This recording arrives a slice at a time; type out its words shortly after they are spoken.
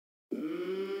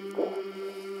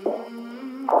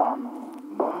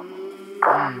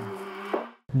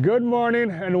Good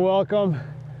morning and welcome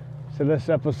to this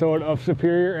episode of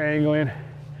Superior Angling.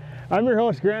 I'm your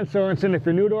host, Grant Sorensen. If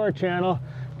you're new to our channel,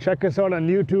 check us out on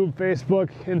YouTube, Facebook,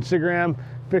 Instagram,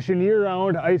 fishing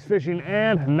year-round, ice fishing,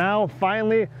 and now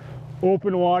finally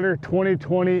open water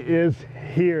 2020 is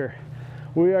here.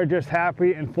 We are just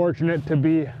happy and fortunate to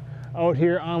be out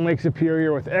here on Lake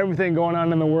Superior with everything going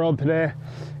on in the world today.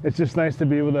 It's just nice to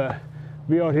be able to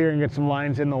be out here and get some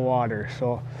lines in the water.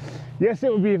 So yes,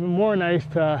 it would be even more nice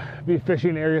to be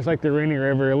fishing areas like the Rainy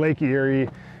River, Lake Erie,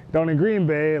 down in Green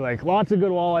Bay, like lots of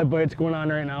good walleye bites going on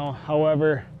right now.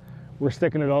 However, we're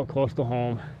sticking it out close to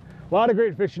home. A lot of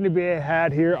great fishing to be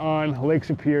had here on Lake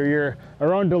Superior,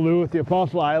 around Duluth, the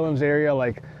Apostle Islands area,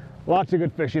 like lots of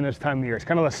good fishing this time of year. It's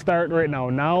kind of the start right now.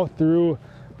 Now through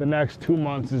the next 2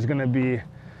 months is gonna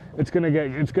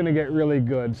get really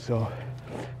good. So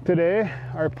today,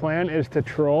 our plan is to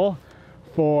troll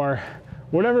for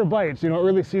whatever bites. You know,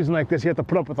 early season like this, you have to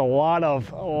put up with a lot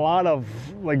of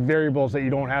like variables that you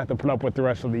don't have to put up with the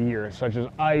rest of the year, such as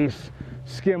ice,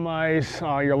 skim ice,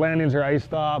 your landings are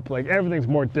iced up, like everything's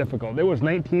more difficult. It was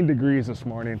 19 degrees this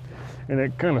morning, and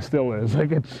it kind of still is.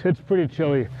 Like it's pretty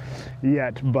chilly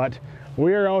yet, but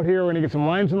we are out here. We're gonna get some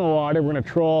lines in the water. We're gonna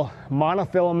troll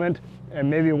monofilament and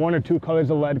maybe 1 or 2 colors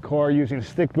of lead core using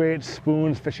stick baits,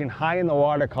 spoons, fishing high in the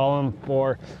water column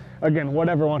for, again,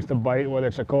 whatever wants to bite, whether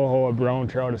it's a coho, a brown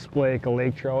trout, a splake, a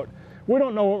lake trout. We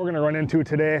don't know what we're gonna run into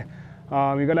today.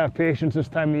 You gotta have patience this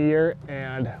time of year,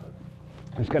 and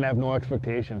just gotta have no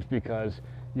expectations, because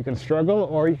you can struggle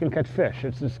or you can catch fish.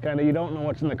 It's just kind of, you don't know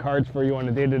what's in the cards for you on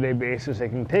a day-to-day basis. It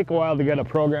can take a while to get a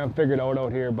program figured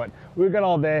out here, but we've got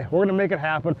all day. We're gonna make it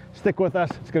happen. Stick with us,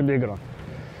 it's gonna be a good one.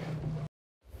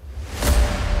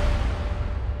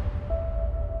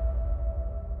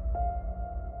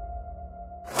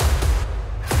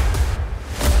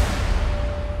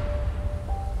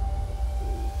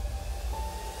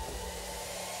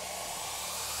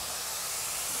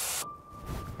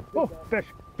 Oh, fish,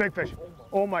 big fish.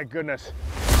 Oh my goodness.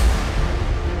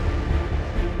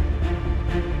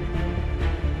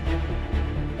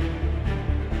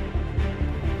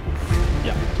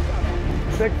 Yeah.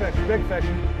 Big fish, big fish.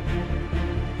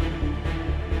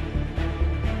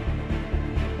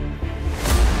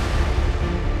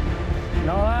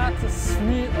 Now that's a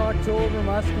sweet October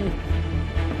muskie.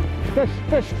 Fish,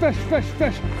 fish, fish, fish,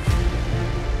 fish.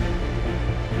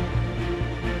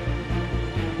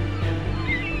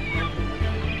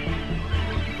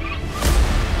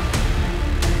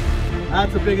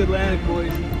 That's a big Atlantic,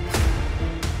 boys.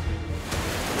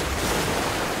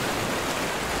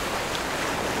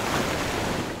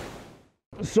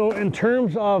 So in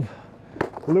terms of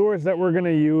lures that we're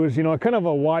gonna use, you know, kind of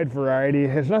a wide variety.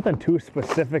 There's nothing too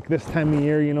specific this time of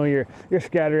year. You know, your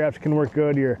scatter apps can work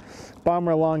good. Your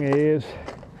bomber long A's.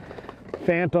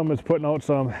 Phantom is putting out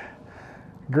some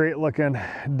great looking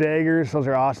daggers. Those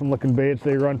are awesome looking baits.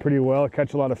 They run pretty well,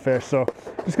 catch a lot of fish. So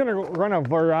just gonna run a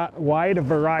wide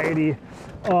variety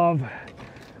of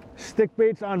stick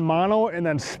baits on mono and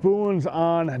then spoons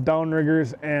on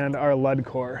downriggers and our lead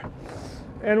core.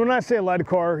 And when I say lead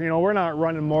core, you know, we're not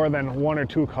running more than 1 or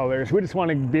 2 colors. We just want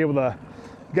to be able to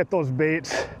get those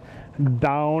baits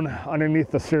down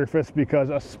underneath the surface, because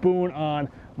a spoon on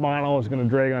mono is going to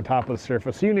drag on top of the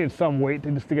surface. So you need some weight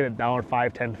just to get it down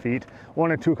 5-10 feet.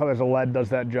 1 or 2 colors of lead does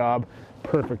that job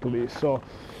perfectly. So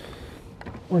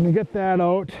we're going to get that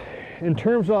out. In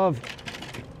terms of,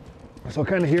 so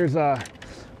kind of here's a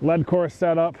lead core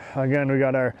setup. Again, we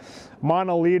got our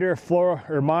mono leader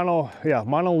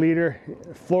mono leader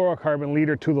fluorocarbon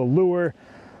leader to the lure,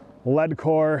 lead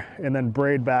core, and then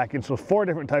braid back. And so 4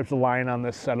 different types of line on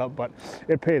this setup, but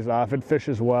it pays off. It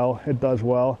fishes well, it does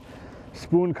well.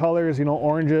 Spoon colors, you know,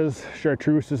 oranges,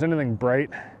 chartreuses, anything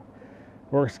bright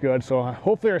works good. So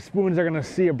hopefully our spoons are gonna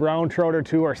see a brown trout or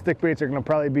 2. Our stick baits are gonna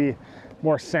probably be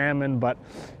more salmon, but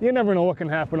you never know what can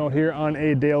happen out here on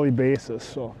a daily basis.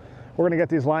 So we're gonna get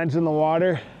these lines in the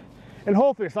water, and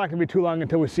hopefully it's not gonna be too long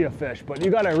until we see a fish. But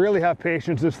you gotta really have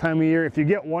patience this time of year. If you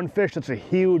get 1 fish, that's a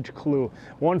huge clue.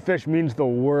 1 fish means the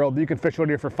world. You can fish out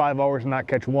here for 5 hours and not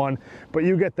catch 1, but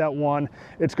you get that 1,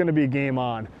 it's gonna be game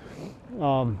on.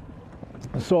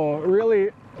 So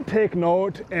really take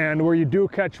note, and where you do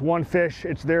catch 1 fish,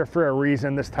 it's there for a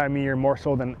reason this time of year, more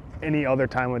so than any other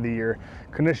time of the year.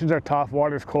 Conditions are tough,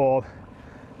 water's cold.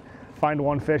 Find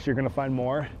 1 fish, you're gonna find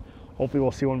more. Hopefully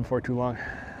we'll see 1 before too long.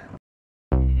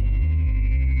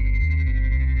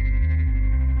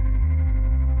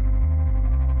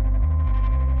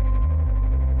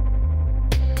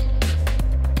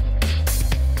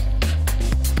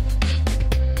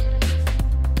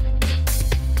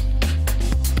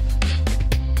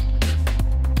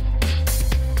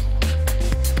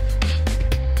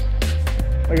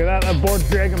 board's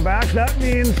dragging back. That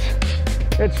means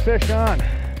it's fish on.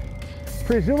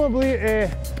 Presumably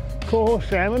a coho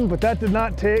salmon, but that did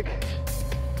not take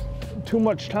too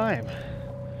much time.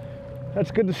 That's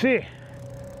good to see.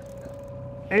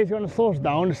 Hey, he's going to slow us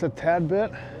down just a tad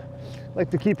bit.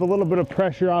 Like to keep a little bit of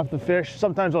pressure off the fish.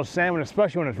 Sometimes those salmon,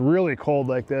 especially when it's really cold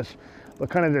like this, they'll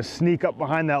kind of just sneak up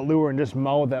behind that lure and just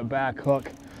mouth that back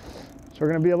hook. So we're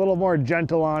going to be a little more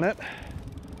gentle on it.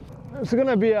 It's going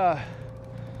to be a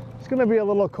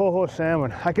little coho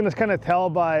salmon. I can just kind of tell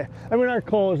by, I mean, our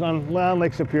cohos on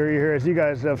Lake Superior here, as you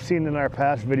guys have seen in our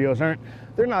past videos,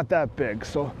 they're not that big,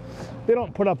 so they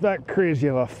don't put up that crazy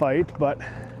of a fight, but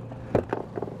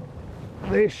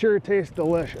they sure taste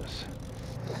delicious.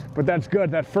 But that's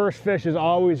good. That first fish is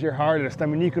always your hardest. I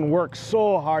mean, you can work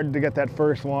so hard to get that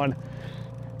first one.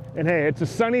 And hey, it's a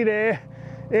sunny day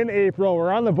in April.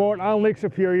 We're on the boat on Lake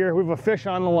Superior. We have a fish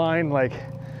on the line. Like,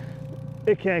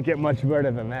 it can't get much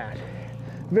better than that.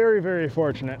 Very, very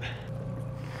fortunate.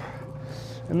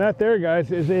 And that there, guys,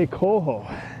 is a coho.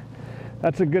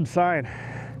 That's a good sign.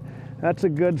 That's a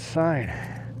good sign.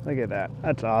 Look at that.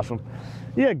 That's awesome.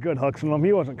 He had good hooks in him.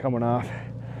 He wasn't coming off.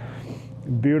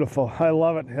 Beautiful. I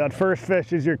love it. That first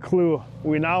fish is your clue.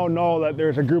 We now know that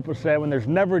there's a group of salmon. There's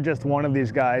never just one of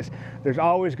these guys. There's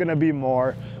always going to be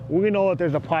more. We know that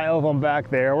there's a pile of them back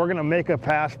there. We're going to make a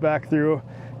pass back through,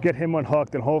 get him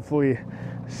unhooked, and hopefully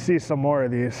see some more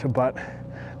of these. But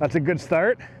that's a good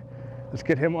start. Let's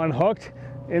get him unhooked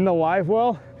in the live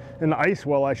well, in the ice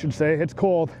well, I should say. It's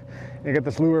cold, and get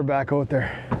this lure back out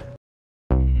there.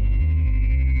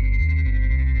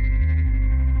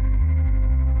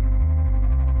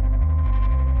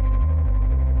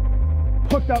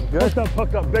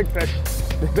 Hooked up, big fish,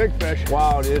 big fish.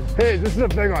 Wow, dude. Hey, this is a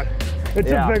big one. It's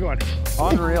a big one.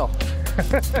 Unreal.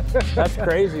 That's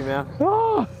crazy, man.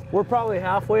 Oh. We're probably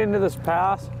halfway into this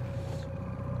pass.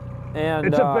 And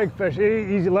it's a big fish.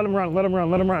 Easy, let him run, let him run,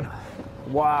 let him run.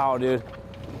 Wow, dude.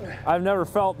 I've never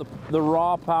felt the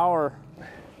raw power.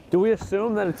 Do we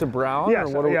assume that it's a brown?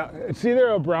 Yes, or what yeah. It's either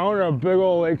a brown or a big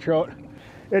old lake trout.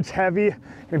 It's heavy,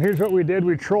 and here's what we did.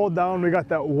 We trolled down, we got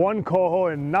that one coho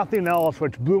and nothing else,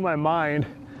 which blew my mind.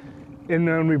 And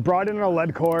then we brought in our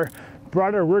lead core,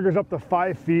 brought our riggers up to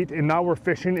 5 feet, and now we're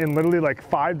fishing in literally like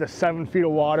 5 to 7 feet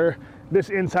of water. This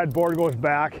inside board goes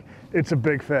back. It's a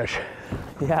big fish.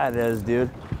 Yeah, it is, dude.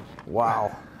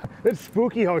 Wow. It's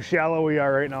spooky how shallow we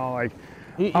are right now. Like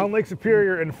on Lake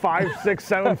Superior in 5, 6,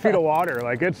 7 feet of water.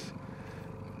 Like it's.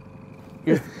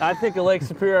 I think of Lake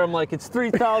Superior, I'm like, it's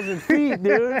 3,000 feet,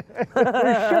 dude.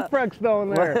 There's shipwrecks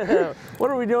down there. What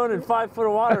are we doing in 5 foot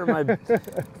of water? Am I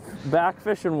back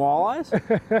fishing walleyes?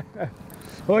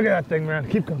 Look at that thing, man.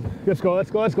 Keep coming. Let's go,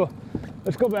 let's go, let's go.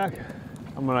 Let's go back.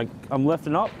 I'm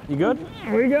lifting up. You good?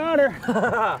 We got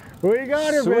her. We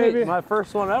got her, Sweet. baby. My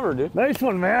first one ever, dude. Nice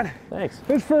one, man. Thanks.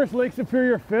 This first Lake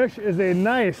Superior fish is a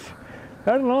nice,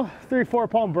 I don't know, 3-4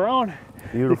 pound brown.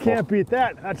 Beautiful. You can't beat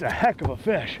that. That's a heck of a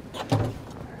fish.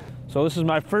 So this is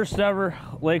my first ever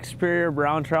Lake Superior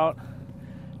brown trout.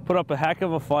 Put up a heck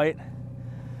of a fight.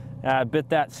 Bit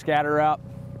that scatter wrap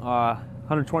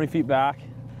 120 feet back,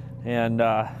 and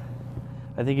I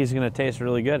think he's gonna taste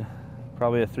really good.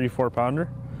 Probably a 3-4 pounder.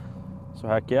 So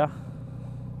heck yeah.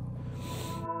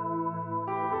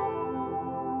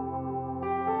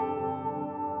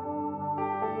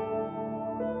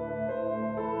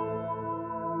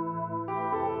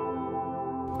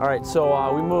 All right,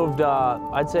 so we moved,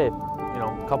 I'd say,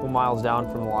 a couple miles down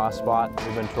from the last spot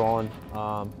we've been trolling,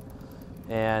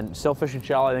 and still fishing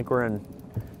shallow. I think we're in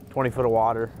 20 foot of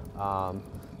water.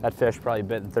 That fish probably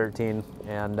bit in 13,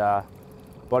 and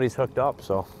buddy's hooked up,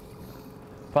 so.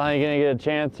 Finally gonna get a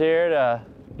chance here to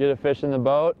get a fish in the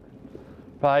boat.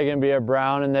 Probably gonna be a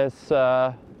brown in this,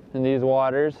 in these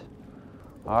waters.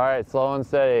 All right, slow and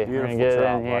steady. Beautiful. We're gonna get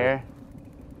trout, in here. buddy.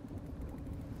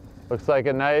 Looks like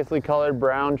a nicely colored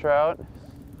brown trout.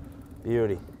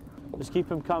 Beauty. Just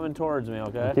keep him coming towards me,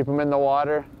 okay? Keep them in the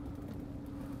water.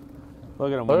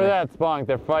 Look at them. Look at that spunk,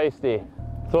 they're feisty.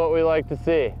 That's what we like to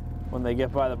see. When they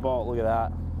get by the boat, look at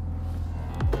that.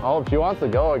 Oh, she wants to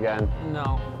go again.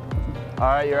 No. All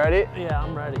right, you ready? Yeah,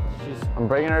 I'm ready. I'm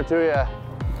bringing her to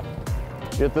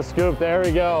you. Get the scoop, there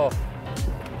we go.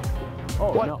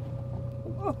 Oh, what? No.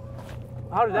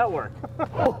 How did that work?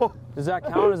 Does that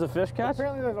count as a fish catch?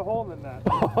 Apparently there's a hole in that.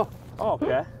 Oh,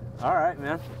 okay. All right,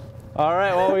 man. All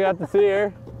right, well, we got to see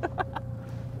her.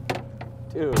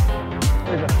 Dude.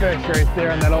 There's a fish right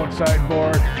there on that outside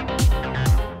board.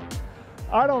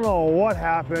 I don't know what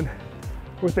happened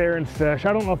with Aaron's fish.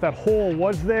 I don't know if that hole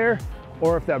was there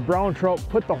or if that brown trout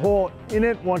put the hole in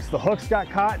it once the hooks got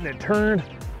caught and it turned.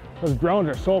 Those browns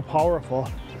are so powerful.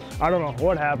 I don't know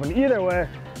what happened. Either way,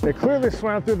 they clearly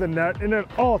swam through the net and it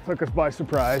all took us by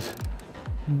surprise.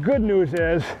 Good news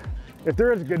is, if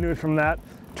there is good news from that,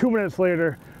 2 minutes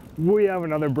later, we have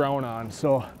another brown on.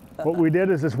 So what we did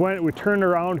is we turned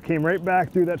around, came right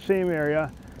back through that same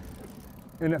area,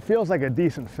 and it feels like a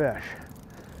decent fish.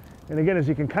 And again, as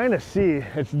you can kind of see,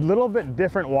 it's a little bit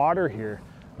different water here.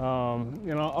 You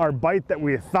know, our bite that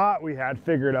we thought we had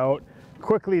figured out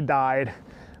quickly died.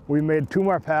 We made 2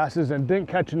 more passes and didn't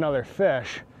catch another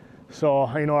fish. So,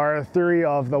 you know, our theory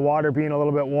of the water being a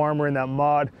little bit warmer in that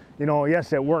mud, you know,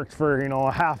 yes, it worked for, you know,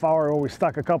 a half hour where we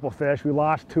stuck a couple fish. We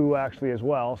lost 2 actually as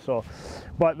well. So,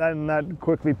 but then that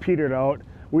quickly petered out.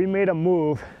 We made a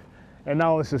move, and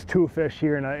now this is 2 fish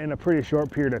here in a pretty short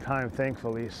period of time,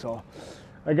 thankfully. So,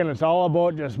 again, it's all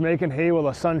about just making hay while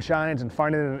the sun shines and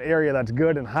finding an area that's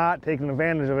good and hot, taking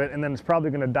advantage of it, and then it's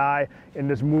probably going to die and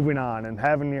just moving on and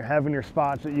having your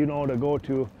spots that you know to go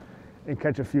to and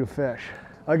catch a few fish.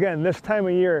 Again, this time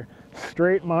of year,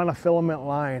 straight monofilament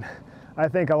line. I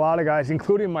think a lot of guys,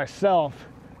 including myself,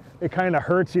 it kind of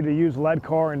hurts you to use lead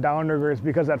core and downriggers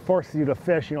because that forces you to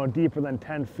fish, you know, deeper than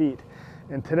 10 feet.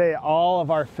 And today, all of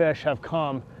our fish have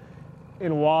come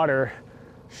in water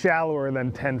shallower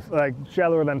than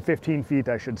 15 feet,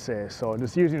 I should say. So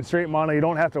just using straight mono, you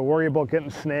don't have to worry about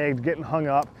getting snagged, getting hung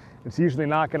up. It's usually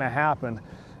not going to happen.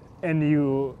 And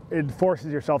it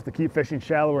forces yourself to keep fishing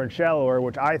shallower and shallower,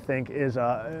 which I think is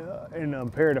an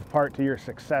imperative part to your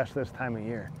success this time of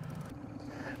year.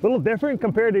 A little different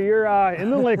compared to your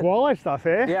inland lake walleye stuff,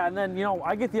 eh? Yeah, and then, you know,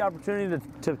 I get the opportunity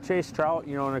to chase trout,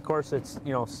 you know, and of course it's,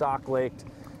 you know, stock laked,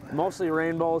 mostly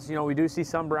rainbows. You know, we do see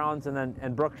some browns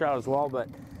and brook trout as well, but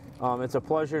it's a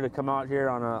pleasure to come out here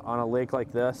on a lake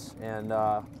like this and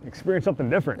experience something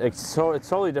different. It's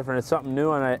totally different. It's something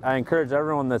new, and I encourage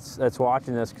everyone that's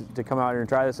watching this to come out here and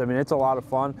try this. I mean, it's a lot of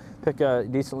fun. Pick a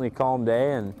decently calm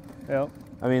day, and yep.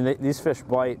 I mean, these fish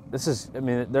bite. I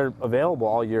mean, they're available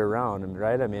all year round,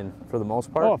 right? I mean, for the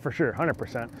most part. Oh, for sure,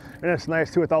 100%. And it's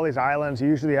nice too with all these islands. You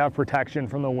usually have protection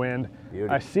from the wind. Beauty.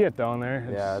 I see it down there.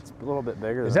 Yeah, it's a little bit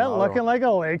bigger. Is that looking like a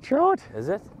lake trout? Is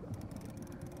it?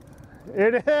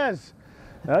 It is.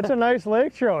 That's a nice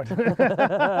lake trout.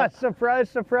 Surprise,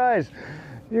 surprise.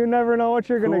 You never know what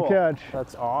you're going to catch.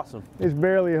 That's awesome. He's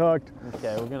barely hooked.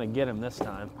 Okay, we're going to get him this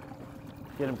time.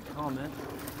 Get him coming.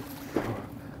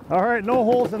 All right, no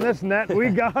holes in this net. We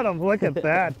got him. Look at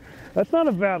that. That's not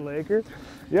a bad laker.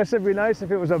 Yes, it'd be nice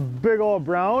if it was a big old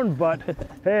brown, but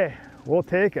hey, we'll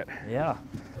take it. Yeah.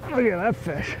 Look at that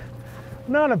fish.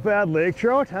 Not a bad lake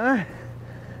trout, huh?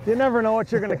 You never know what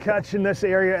you're going to catch in this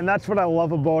area, and that's what I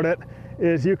love about it,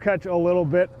 is you catch a little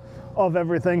bit of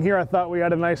everything. Here I thought we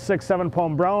had a nice 6-7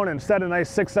 pound brown, instead a nice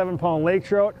 6-7 pound lake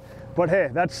trout. But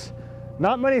hey, that's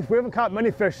not many. We haven't caught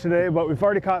many fish today, but we've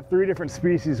already caught 3 different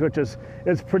species, which is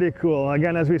pretty cool.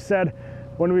 Again, as we said,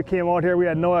 when we came out here, we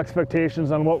had no expectations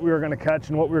on what we were going to catch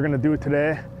and what we were going to do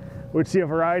today. We'd see a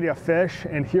variety of fish,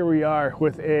 and here we are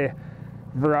with a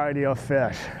variety of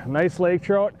fish. Nice lake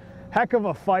trout. Heck of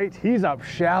a fight. He's up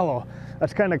shallow.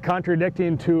 That's kind of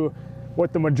contradicting to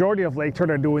what the majority of lake trout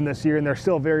are doing this year, and they're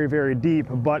still very, very deep.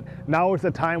 But now is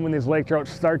the time when these lake trout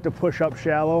start to push up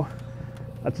shallow.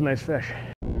 That's a nice fish.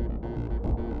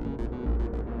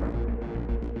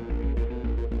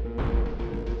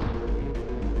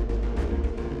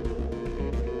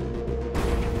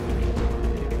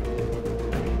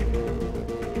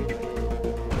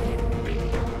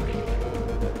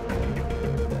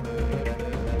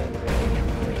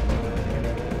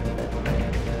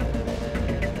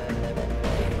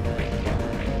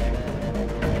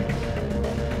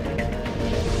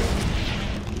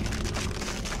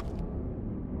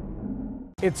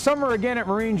 It's summer again at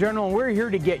Marine General, and we're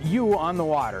here to get you on the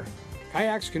water.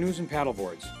 Kayaks, canoes, and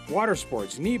paddleboards, water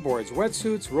sports, knee boards,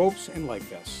 wetsuits, ropes, and life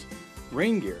vests,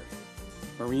 rain gear,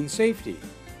 marine safety,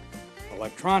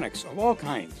 electronics of all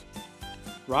kinds,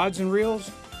 rods and reels,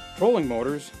 trolling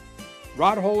motors,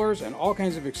 rod holders, and all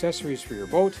kinds of accessories for your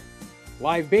boat,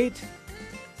 live bait,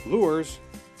 lures,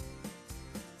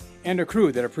 and a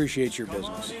crew that appreciates your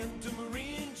business.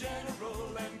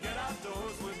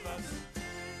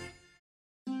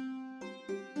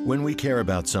 When we care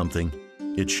about something,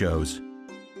 it shows.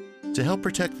 To help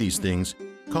protect these things,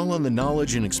 call on the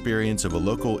knowledge and experience of a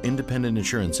local independent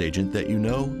insurance agent that you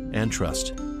know and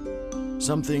trust.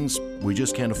 Some things we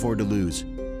just can't afford to lose,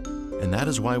 and that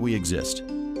is why we exist,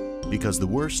 because the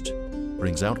worst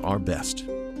brings out our best.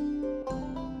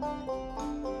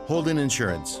 Holden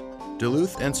Insurance,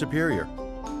 Duluth and Superior.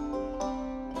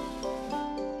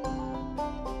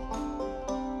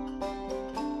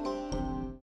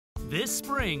 This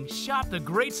spring, shop the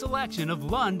great selection of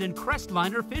Lund and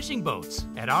Crestliner fishing boats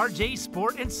at RJ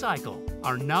Sport and Cycle.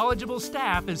 Our knowledgeable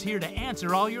staff is here to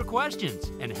answer all your questions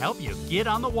and help you get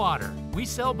on the water. We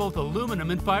sell both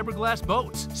aluminum and fiberglass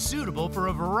boats, suitable for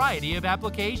a variety of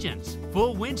applications.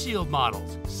 Full windshield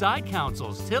models, side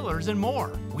consoles, tillers, and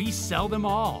more. We sell them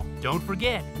all. Don't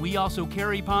forget, we also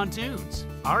carry pontoons.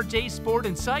 RJ Sport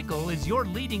and Cycle is your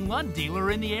leading Lund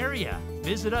dealer in the area.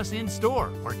 Visit us in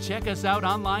store or check us out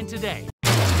online today.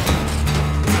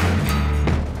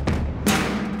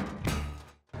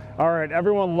 All right,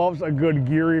 everyone loves a good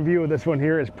gear review. This one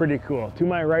here is pretty cool. To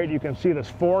my right, you can see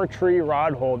this 4-tree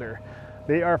rod holder.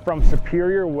 They are from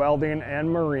Superior Welding and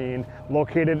Marine,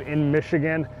 located in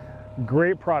Michigan.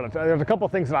 Great product. There's a couple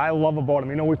things that I love about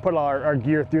them. You know, we put our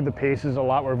gear through the paces a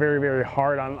lot. We're very, very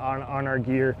hard on our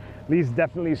gear. These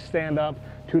definitely stand up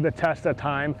to the test of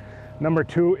time. Number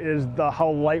two is how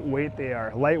lightweight they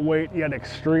are. Lightweight yet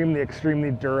extremely,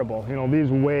 extremely durable. You know, these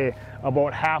weigh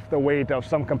about half the weight of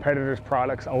some competitors'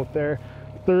 products out there.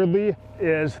 Thirdly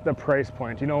is the price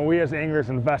point. You know, we as anglers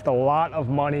invest a lot of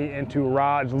money into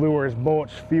rods, lures,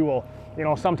 boats, fuel. You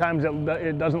know, sometimes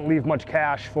it doesn't leave much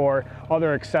cash for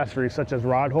other accessories such as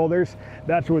rod holders.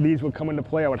 That's where these would come into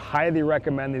play. I would highly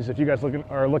recommend these if you guys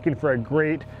are looking for a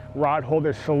great rod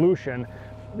holder solution.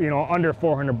 You know, under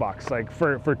 400 bucks, like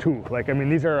for two. Like, I mean,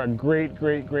 these are a great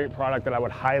product that I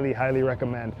would highly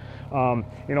recommend.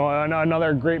 You know,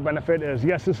 another great benefit is,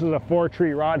 yes, this is a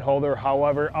 4-tree rod holder.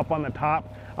 However, up on the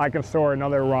top, I can store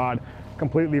another rod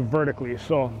completely vertically.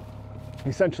 So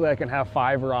essentially I can have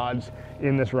 5 rods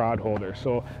in this rod holder.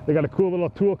 So they got a cool little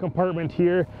tool compartment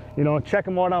here. You know, check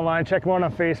them out online, check them out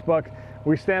on Facebook.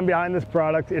 We stand behind this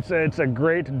product. It's a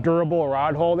great durable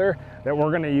rod holder that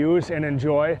we're gonna use and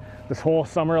enjoy this whole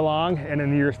summer long and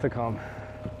in years to come.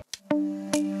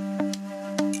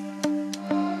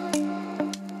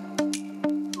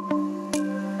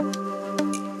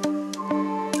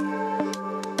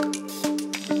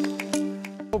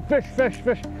 Oh,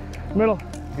 fish, middle.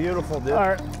 Beautiful, dude. All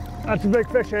right, that's a big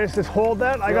fish. Let's just hold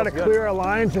that. I gotta clear our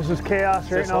lines. This is chaos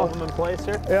right now. Just hold them in place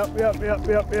here? Yep.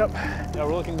 Yeah,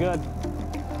 we're looking good.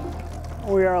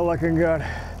 We are looking good.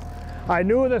 I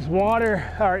knew this water.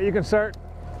 All right, you can start.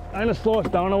 I'm gonna slow us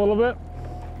down a little bit.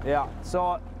 Yeah,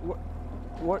 so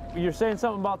what you're saying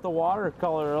something about the water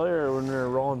color earlier when we were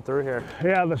rolling through here.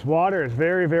 Yeah, this water is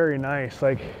very nice.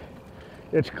 Like,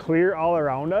 it's clear all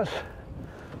around us,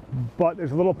 but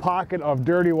there's a little pocket of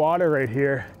dirty water right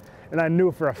here, and I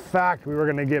knew for a fact we were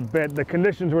gonna get bit. The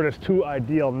conditions were just too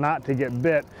ideal not to get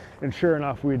bit, and sure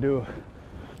enough, we do.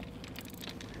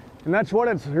 And that's what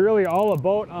it's really all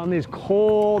about on these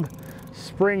cold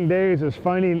spring days, is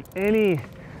finding any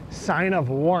sign of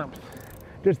warmth.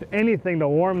 Just anything to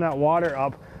warm that water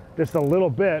up just a little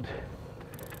bit,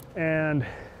 and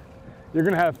you're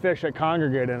gonna have fish that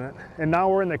congregate in it. And now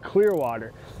we're in the clear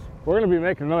water. We're gonna be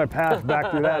making another pass back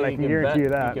through that, I can guarantee you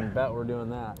that. You can bet we're doing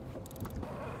that.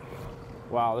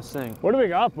 Wow, this thing. What do we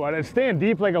got, bud? It's staying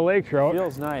deep like a lake trout.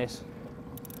 Feels nice.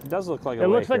 It does look like a It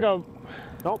lake looks like a...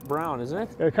 Nope, brown, isn't it?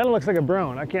 It kind of looks like a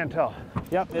brown. I can't tell.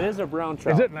 Yep, it is a brown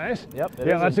trout. Is it nice? Yep.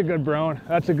 Yeah, that's a good brown.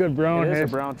 That's a good brown. It is Hayes.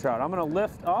 a brown trout. I'm gonna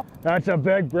lift up. That's a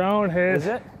big brown, Hayes. Is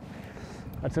it?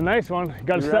 That's a nice one.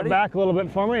 Got to You step ready? back a little bit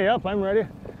for me. Yep, I'm ready.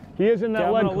 He is in that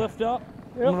Okay, leg. I'm gonna lift up.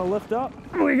 Yep. I'm gonna lift up.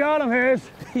 We got him, Hayes.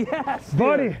 Yes, dude.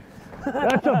 Buddy.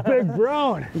 That's a big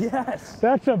brown. Yes.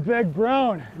 That's a big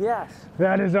brown. Yes.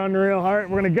 That is unreal. All right,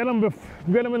 we're gonna get him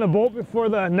in the boat before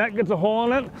the net gets a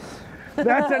hole in it.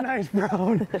 That's a nice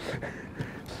brown.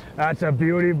 That's a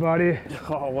beauty, buddy.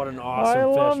 Oh, what an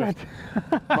awesome I fish.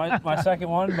 love it. my second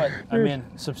one, but I mean,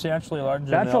 substantially larger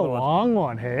than That's the a other one. long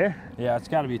one, hey? Yeah, it's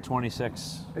got to be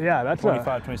 26, Yeah, that's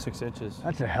 25, 26 inches.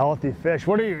 That's a healthy fish.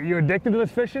 What are you addicted to this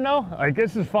fishing now? Like,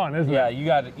 this is fun, isn't Yeah, it?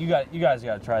 you guys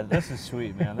got to try this. This is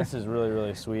sweet, man. This is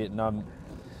really sweet, and I'm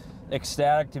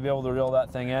ecstatic to be able to reel that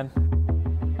thing in.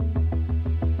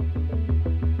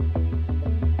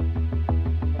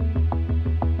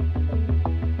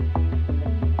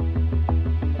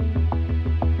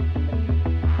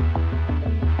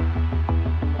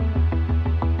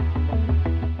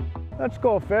 Let's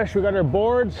go fish. We got our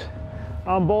boards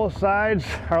on both sides.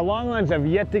 Our long lines have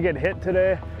yet to get hit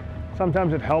today.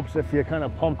 Sometimes it helps if you kind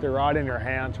of pump the rod in your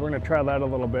hands. We're gonna try that a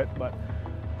little bit, but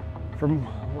from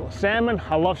salmon,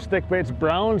 I love stick baits.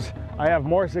 Browns, I have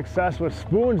more success with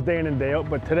spoons day in and day out,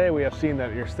 but today we have seen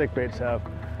that your stick baits have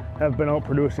been out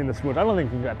producing the spoons. I don't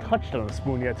think we got touched on the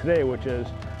spoon yet today, which is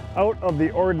out of the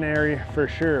ordinary for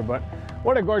sure, but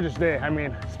What a gorgeous day. I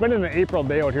mean, spending an April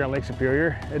day out here on Lake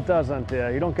Superior, it doesn't,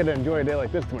 you don't get to enjoy a day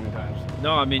like this too many times.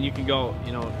 No, I mean, you can go,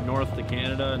 you know, north to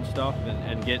Canada and stuff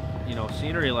and get, you know,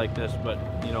 scenery like this, but,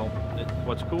 you know,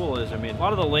 what's cool is, I mean, a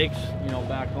lot of the lakes, you know,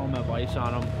 back home have ice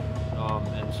on them,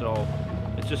 and so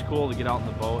it's just cool to get out in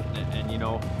the boat and you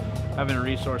know, having a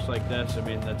resource like this, I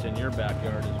mean, that's in your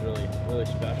backyard is really, really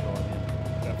special.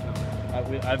 I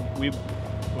mean, definitely.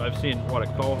 I've seen, what, a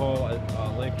coho,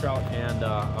 a lake trout, and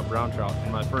a brown trout. For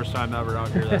my first time ever out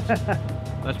here,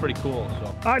 that's pretty cool.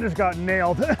 So I just got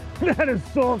nailed. That is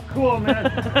so cool,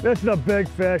 man. This is a big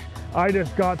fish. I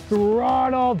just got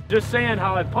throttled. Just saying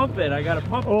how I pump it. I got to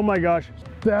pump it. Oh my gosh,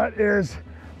 that is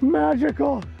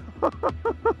magical.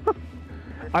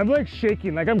 I'm like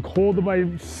shaking, like I'm cold to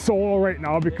my soul right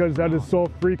now because that is so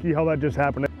freaky how that just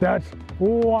happened. That's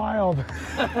wild.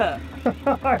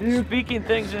 Speaking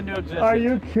things into existence. Are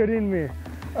you kidding me?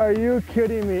 Are you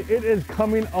kidding me? It is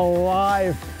coming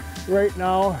alive right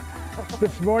now.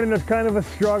 This morning was kind of a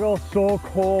struggle, so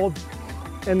cold.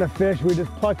 And the fish, we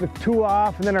just plucked the 2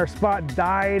 off and then our spot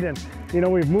died and you know,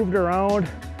 we've moved around,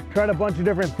 tried a bunch of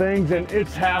different things and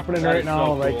it's happening right now.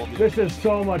 So like, cool, this is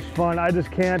so much fun. I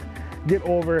just can't get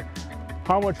over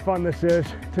how much fun this is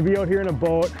to be out here in a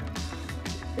boat.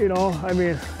 You know, I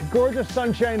mean, gorgeous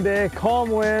sunshine day, calm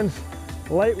winds,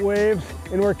 light waves,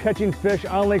 and we're catching fish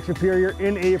on Lake Superior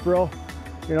in April.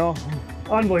 You know,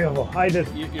 unbelievable.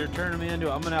 You're turning me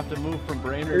into, I'm gonna have to move from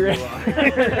Brainerd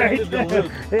to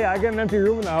Hey, I got an empty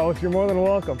room in the house. You're more than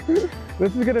welcome.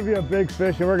 This is gonna be a big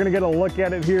fish and we're gonna get a look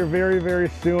at it here very, very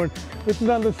soon. This is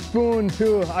on the spoon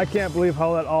too. I can't believe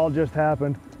how that all just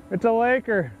happened. It's a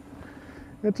Laker.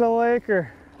 It's a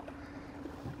Laker.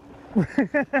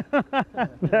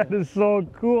 That is so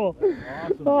cool.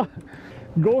 Awesome. Oh,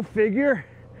 go figure.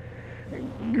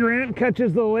 Grant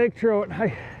catches the lake trout.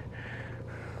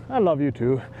 I love you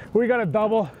too. We got a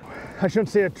double. I shouldn't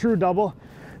say a true double.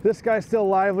 This guy's still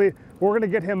lively. We're gonna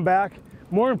get him back.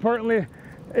 More importantly,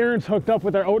 Aaron's hooked up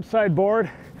with our outside board.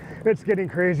 It's getting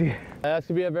crazy. That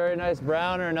could be a very nice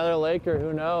brown or another Laker,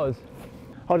 who knows?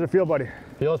 How's it feel, buddy?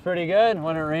 Feels pretty good.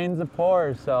 When it rains, it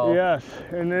pours, so. Yes,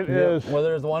 and it is. Where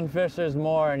there's one fish, there's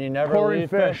more, and you never pouring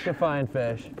leave fish to find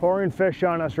fish. Pouring fish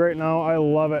on us right now. I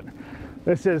love it.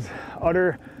 This is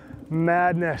utter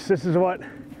madness. This is what,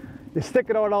 you stick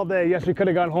it out all day. Yes, we could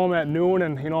have gone home at noon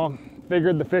and, you know,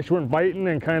 figured the fish weren't biting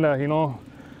and kind of, you know,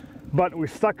 but we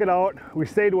stuck it out. We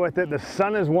stayed with it. The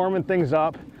sun is warming things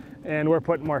up and we're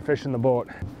putting more fish in the boat.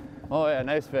 Oh yeah,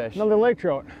 nice fish. Another lake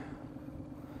trout.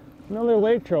 Another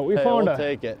lake trout. We found we'll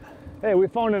take it. Hey, we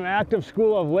found an active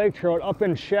school of lake trout up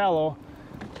in Shallow,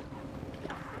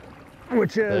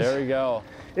 which is there we go.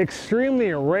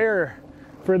 Extremely rare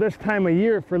for this time of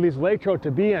year for these lake trout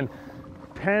to be in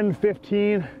 10,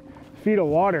 15 feet of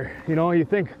water. You know, you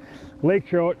think lake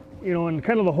trout, you know, and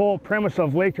kind of the whole premise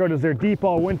of lake trout is they're deep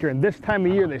all winter, and this time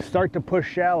of year they start to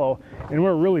push shallow, and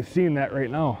we're really seeing that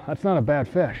right now. That's not a bad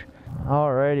fish.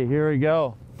 Alrighty, here we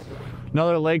go.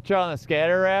 Another lake trout on the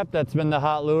scatter wrap. That's been the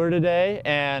hot lure today,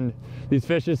 and these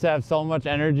fish just have so much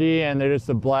energy and they're just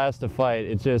a blast to fight.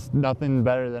 It's just nothing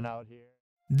better than out here.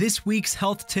 This week's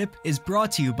health tip is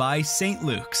brought to you by St.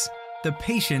 Luke's, the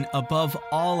patient above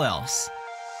all else.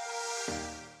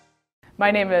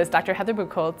 My name is Dr. Heather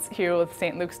Buchholz, here with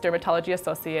St. Luke's Dermatology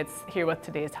Associates, here with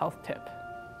today's health tip.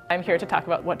 I'm here to talk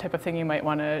about what type of thing you might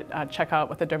want to check out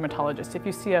with a dermatologist. If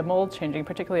you see a mole changing,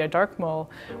 particularly a dark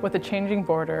mole with a changing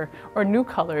border or new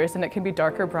colors, and it can be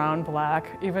darker brown,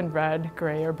 black, even red,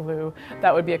 gray, or blue,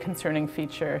 that would be a concerning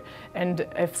feature. And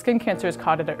if skin cancer is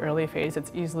caught at an early phase,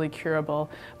 it's easily curable.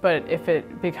 But if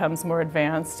it becomes more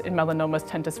advanced and melanomas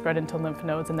tend to spread into lymph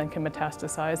nodes and then can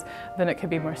metastasize, then it could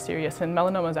be more serious. And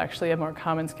melanoma is actually a more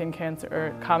common skin cancer,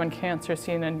 or common cancer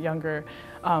seen in younger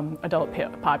adult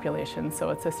population,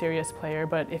 so it's a serious player,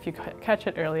 but if you catch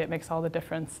it early, it makes all the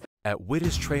difference. At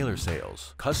Wittes Trailer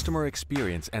Sales, customer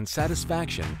experience and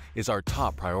satisfaction is our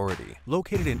top priority.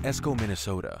 Located in Esco,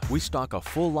 Minnesota, we stock a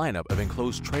full lineup of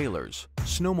enclosed trailers,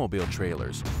 snowmobile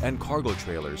trailers, and cargo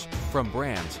trailers from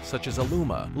brands such as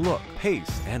Aluma, Look,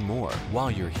 Pace, and more. While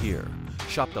you're here,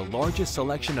 shop the largest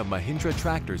selection of Mahindra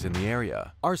tractors in the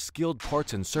area. Our skilled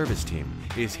parts and service team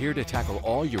is here to tackle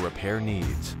all your repair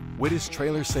needs. Wittes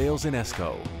Trailer Sales in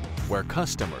Esco, where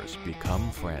customers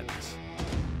become friends.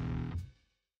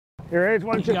 Here,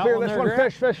 one chip clear, this one,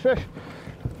 fish.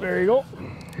 There you go.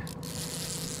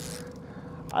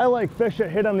 I like fish that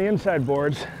hit on the inside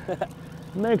boards.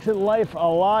 Makes it life a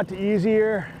lot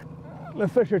easier. The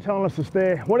fish are telling us to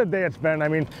stay. What a day it's been. I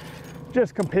mean,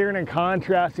 just comparing and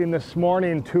contrasting this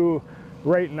morning to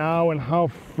right now and how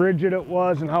frigid it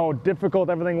was and how difficult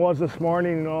everything was this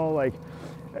morning, you know, like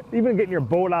even getting your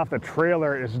boat off the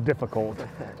trailer is difficult,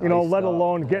 you know, let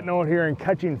alone getting out here and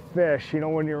catching fish, you know,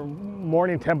 when your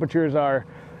morning temperatures are,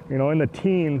 you know, in the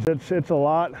teens. It's a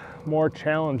lot more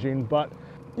challenging, but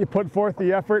you put forth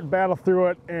the effort, battle through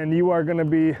it, and you are going to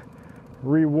be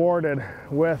rewarded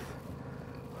with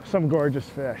some gorgeous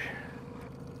fish.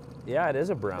 Yeah, it is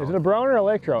a brown. Is it a brown or a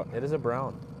lake trout? It is a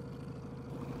brown.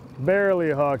 Barely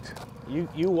hooked.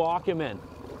 You walk him in.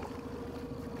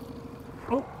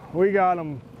 Oh, we got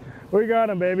him. We got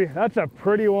him, baby. That's a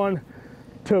pretty one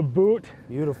to boot.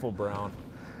 Beautiful brown.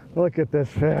 Look at this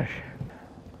fish.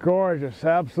 Gorgeous,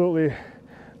 absolutely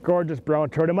gorgeous brown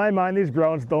trout. In my mind, these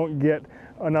browns don't get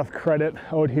enough credit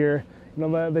out here. You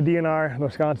know, the DNR, the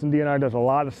Wisconsin DNR does a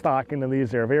lot of stock into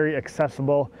these. They're very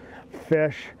accessible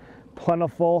fish,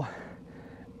 plentiful,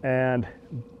 and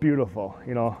beautiful.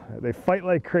 You know, they fight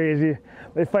like crazy.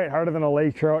 They fight harder than a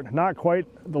lake trout. Not quite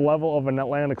the level of an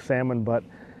Atlantic salmon, but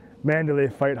man, do they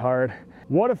fight hard.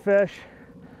 What a fish.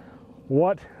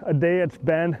 What a day it's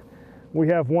been. We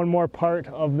have one more part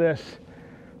of this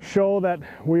show that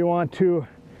we want to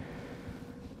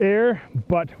air,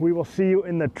 but we will see you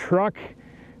in the truck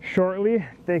shortly.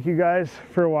 Thank you guys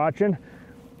for watching.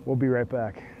 We'll be right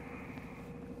back.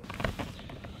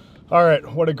 All right,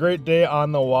 what a great day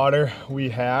on the water we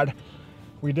had.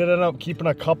 We did end up keeping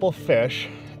a couple fish,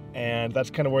 and that's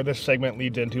kind of where this segment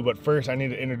leads into. But first, I need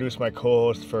to introduce my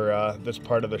co-host for this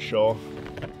part of the show.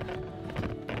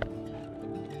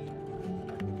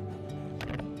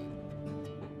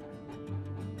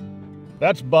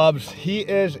 That's Bubs. He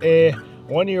is a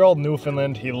one-year-old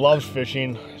Newfoundland. He loves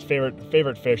fishing. His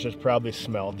favorite fish is probably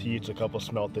smelt. He eats a couple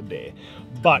smelt a day.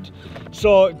 But,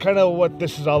 so kind of what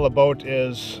this is all about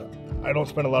is, I don't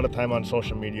spend a lot of time on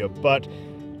social media, but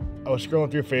I was scrolling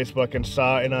through Facebook and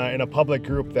saw in a public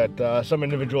group that some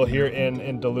individual here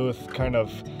in Duluth kind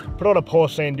of put out a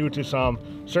post saying due to some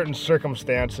certain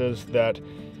circumstances that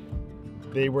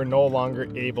they were no longer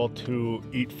able to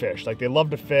eat fish. Like, they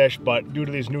love to fish, but due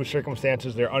to these new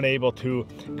circumstances, they're unable to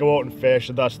go out and fish,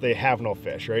 and thus they have no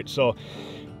fish, right? So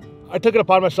I took it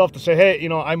upon myself to say, hey, you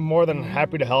know, I'm more than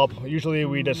happy to help. Usually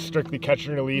we just strictly catch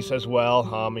and release as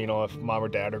well. You know, if mom or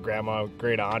dad or grandma,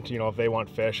 great aunt, you know, if they want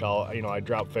fish, I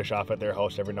drop fish off at their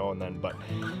house every now and then. But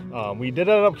we did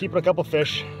end up keeping a couple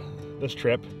fish this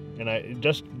trip, and I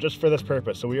just for this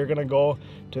purpose. So we are gonna go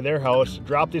to their house,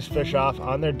 drop these fish off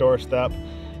on their doorstep,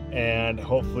 and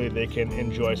hopefully they can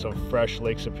enjoy some fresh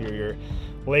Lake Superior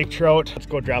lake trout. Let's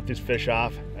go drop these fish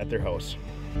off at their house.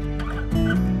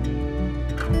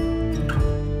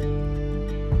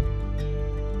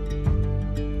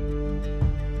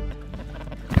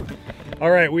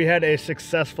 All right, we had a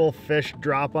successful fish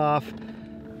drop-off.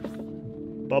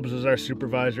 Bubs is our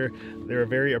supervisor. They were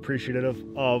very appreciative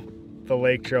of the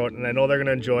lake trout, and I know they're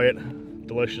gonna enjoy it.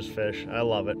 Delicious fish, I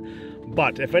love it.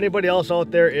 But if anybody else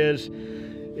out there is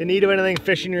in need of anything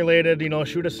fishing related, you know,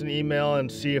 shoot us an email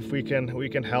and see if we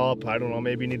can help. I don't know,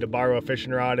 maybe you need to borrow a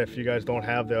fishing rod if you guys don't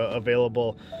have the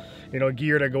available, you know,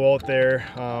 gear to go out there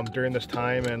during this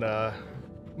time, and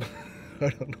I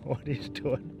don't know what he's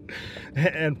doing,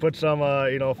 and put some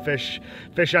you know, fish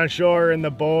on shore in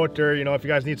the boat, or, you know, if you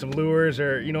guys need some lures,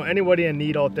 or, you know, anybody in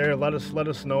need out there, let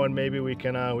us know, and maybe we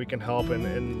can help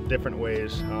in different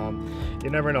ways. You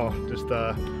never know. Just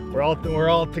we're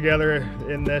all together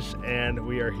in this, and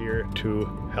we are here to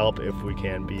help if we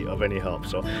can be of any help.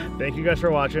 So thank you guys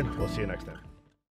for watching. We'll see you next time.